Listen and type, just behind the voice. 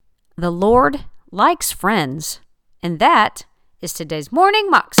The Lord likes friends, and that is today's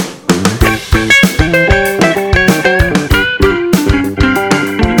Morning Moxie.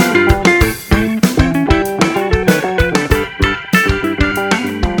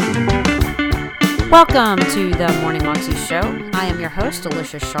 Welcome to the Morning Moxie Show. I am your host,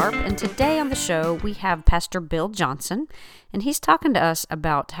 Alicia Sharp, and today on the show we have Pastor Bill Johnson, and he's talking to us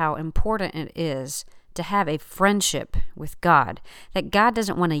about how important it is to have a friendship with God, that God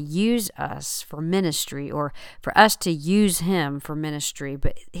doesn't want to use us for ministry or for us to use Him for ministry,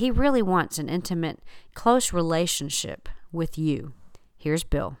 but He really wants an intimate, close relationship with you. Here's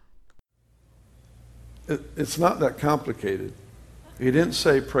Bill. It's not that complicated. He didn't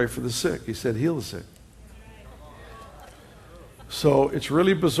say pray for the sick. He said heal the sick. So it's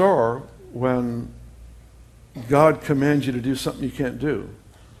really bizarre when God commands you to do something you can't do.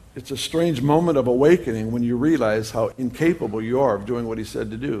 It's a strange moment of awakening when you realize how incapable you are of doing what He said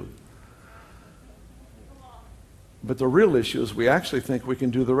to do. But the real issue is we actually think we can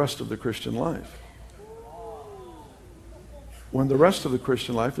do the rest of the Christian life, when the rest of the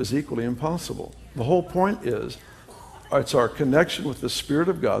Christian life is equally impossible. The whole point is it's our connection with the Spirit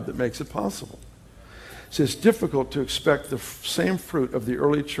of God that makes it possible. See, it's difficult to expect the same fruit of the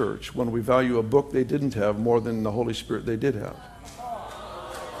early church when we value a book they didn't have more than the Holy Spirit they did have.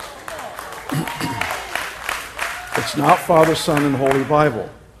 It's not Father, Son, and Holy Bible.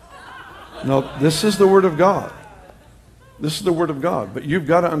 No, this is the Word of God. This is the Word of God. But you've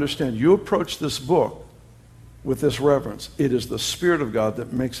got to understand, you approach this book with this reverence. It is the Spirit of God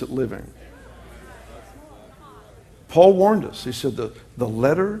that makes it living. Paul warned us. He said that the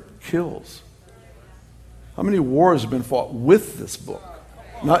letter kills. How many wars have been fought with this book?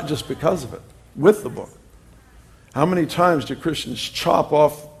 Not just because of it, with the book. How many times do Christians chop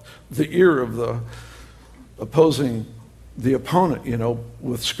off the ear of the opposing the opponent,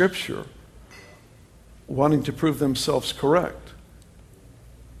 with Scripture, wanting to prove themselves correct?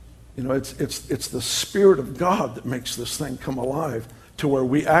 It's the Spirit of God that makes this thing come alive to where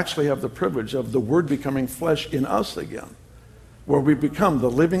we actually have the privilege of the Word becoming flesh in us again, where we become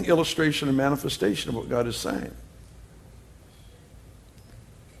the living illustration and manifestation of what God is saying.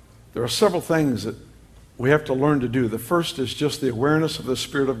 There are several things that we have to learn to do. The first is just the awareness of the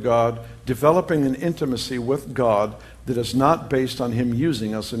Spirit of God, developing an intimacy with God that is not based on Him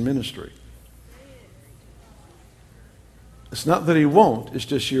using us in ministry. It's not that He won't, it's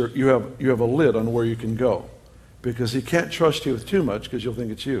just you have a lid on where you can go, because He can't trust you with too much because you'll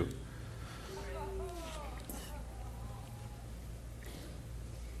think it's you.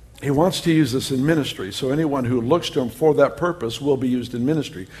 He wants to use us in ministry, so anyone who looks to Him for that purpose will be used in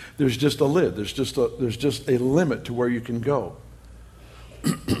ministry. There's just a lid. There's just a limit to where you can go.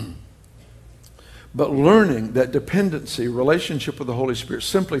 But learning that dependency, relationship with the Holy Spirit,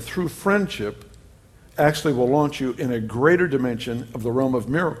 simply through friendship, actually will launch you in a greater dimension of the realm of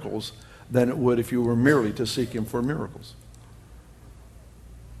miracles than it would if you were merely to seek Him for miracles.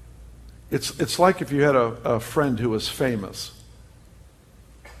 It's like if you had a friend who was famous,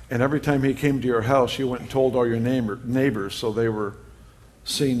 and every time he came to your house, you went and told all your neighbors, so they were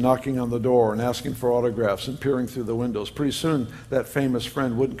seen knocking on the door and asking for autographs and peering through the windows. Pretty soon, that famous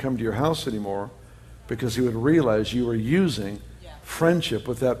friend wouldn't come to your house anymore because he would realize you were using friendship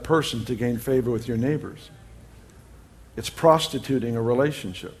with that person to gain favor with your neighbors. It's prostituting a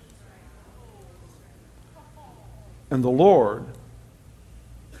relationship. And the Lord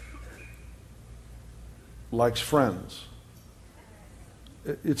likes friends.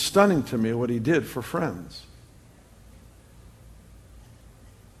 It's stunning to me what He did for friends.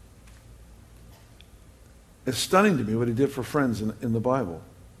 It's stunning to me what He did for friends in the Bible.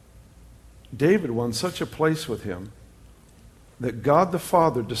 David won such a place with Him that God the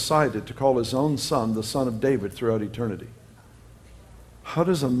Father decided to call His own Son the Son of David throughout eternity. How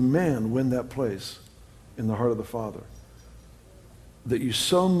does a man win that place in the heart of the Father? That you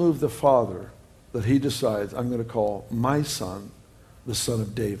so move the Father that He decides, I'm going to call my Son the Son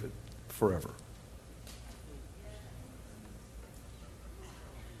of David forever.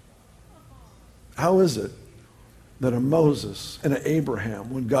 How is it that a Moses and an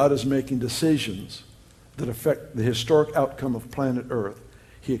Abraham, when God is making decisions that affect the historic outcome of planet Earth,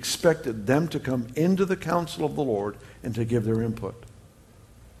 He expected them to come into the counsel of the Lord and to give their input?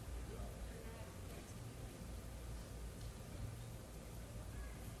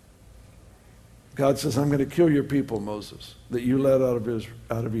 God says, I'm going to kill your people, Moses, that you led out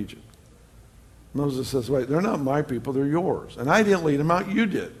of Egypt. Moses says, wait, they're not my people, they're yours. And I didn't lead them out, you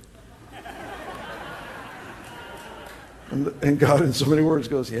did. And God, in so many words,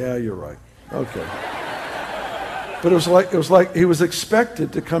 goes, yeah, you're right. Okay. But it was like he was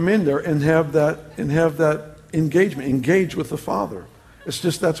expected to come in there and have that engagement, engage with the Father. It's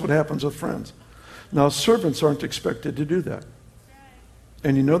just that's what happens with friends. Now, servants aren't expected to do that.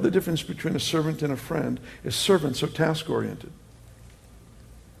 And you know the difference between a servant and a friend is servants are task-oriented.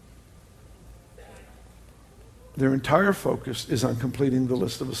 Their entire focus is on completing the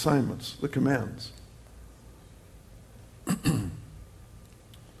list of assignments, the commands.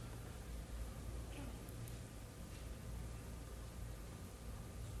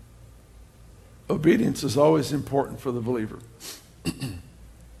 Obedience is always important for the believer.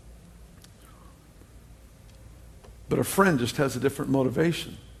 But a friend just has a different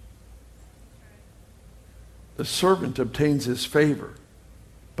motivation. The servant obtains his favor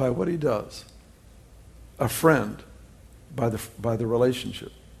by what he does. A friend by the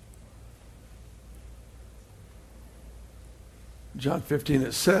relationship. John 15,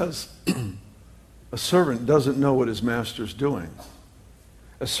 it says, a servant doesn't know what his master's doing.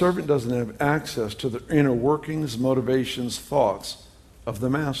 A servant doesn't have access to the inner workings, motivations, thoughts of the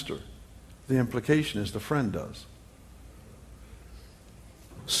master. The implication is the friend does.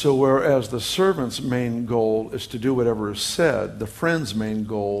 So whereas the servant's main goal is to do whatever is said, the friend's main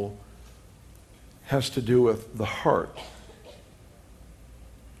goal has to do with the heart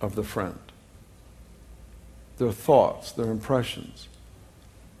of the friend. Their thoughts, their impressions.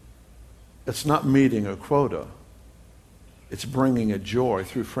 It's not meeting a quota. It's bringing a joy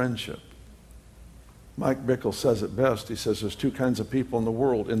through friendship. Mike Bickle says it best. He says there's two kinds of people in the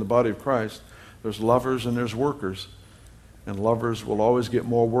world, in the body of Christ. There's lovers and there's workers. And lovers will always get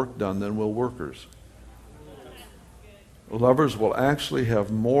more work done than will workers. Lovers will actually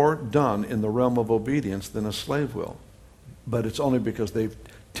have more done in the realm of obedience than a slave will. But it's only because they've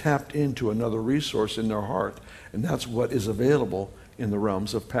tapped into another resource in their heart. And that's what is available in the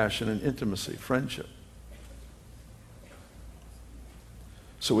realms of passion and intimacy, friendship.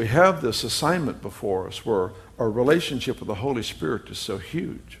 So we have this assignment before us where our relationship with the Holy Spirit is so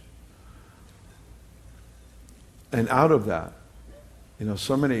huge. And out of that,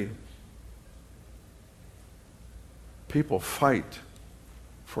 so many people fight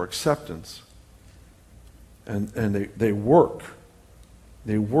for acceptance. And they work.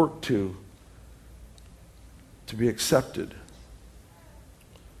 They work to be accepted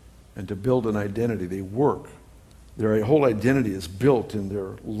and to build an identity. They work. Their whole identity is built in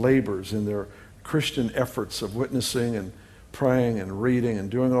their labors, in their Christian efforts of witnessing and praying and reading and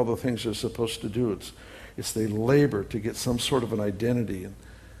doing all the things they're supposed to do. It's they labor to get some sort of an identity,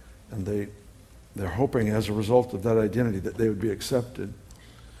 and they're hoping as a result of that identity that they would be accepted.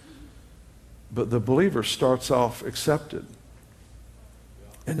 But the believer starts off accepted,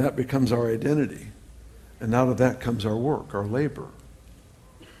 and that becomes our identity. And out of that comes our work, our labor.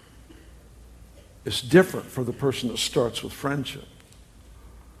 It's different for the person that starts with friendship.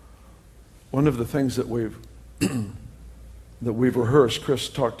 One of the things that we've rehearsed, Chris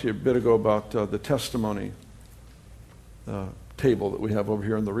talked to you a bit ago about the testimony table that we have over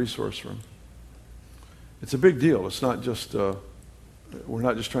here in the resource room. It's a big deal. It's not just, we're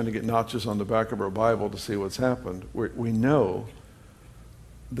not just trying to get notches on the back of our Bible to see what's happened. We know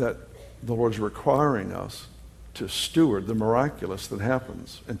that the Lord's requiring us to steward the miraculous that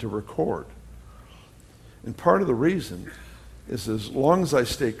happens and to record. And part of the reason is as long as I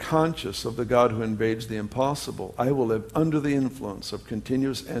stay conscious of the God who invades the impossible, I will live under the influence of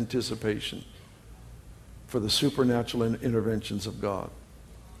continuous anticipation for the supernatural interventions of God.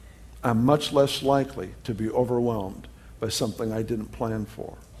 I'm much less likely to be overwhelmed by something I didn't plan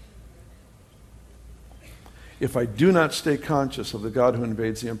for. If I do not stay conscious of the God who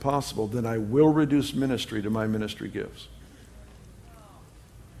invades the impossible, then I will reduce ministry to my ministry gifts.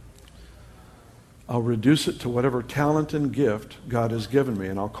 I'll reduce it to whatever talent and gift God has given me,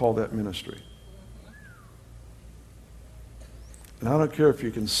 and I'll call that ministry. And I don't care if you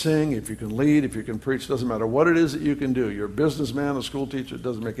can sing, if you can lead, if you can preach, doesn't matter what it is that you can do. You're a businessman, a school teacher, it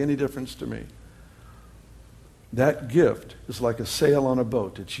doesn't make any difference to me. That gift is like a sail on a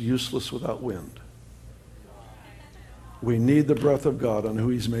boat. It's useless without wind. We need the breath of God on who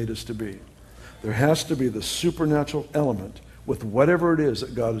He's made us to be. There has to be the supernatural element with whatever it is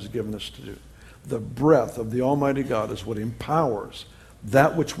that God has given us to do. The breath of the Almighty God is what empowers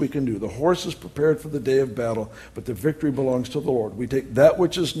that which we can do. The horse is prepared for the day of battle, but the victory belongs to the Lord. We take that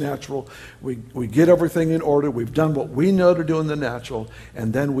which is natural, we get everything in order, we've done what we know to do in the natural,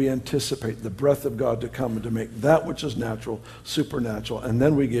 and then we anticipate the breath of God to come and to make that which is natural supernatural, and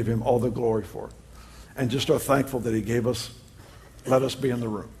then we give Him all the glory for it. And just are thankful that He let us be in the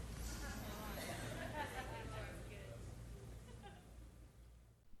room.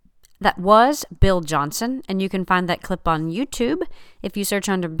 That was Bill Johnson, and you can find that clip on YouTube if you search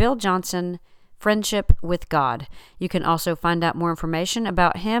under Bill Johnson, Friendship with God. You can also find out more information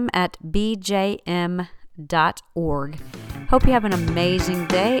about him at bjm.org. Hope you have an amazing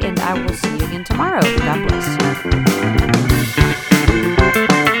day, and I will see you again tomorrow. God bless.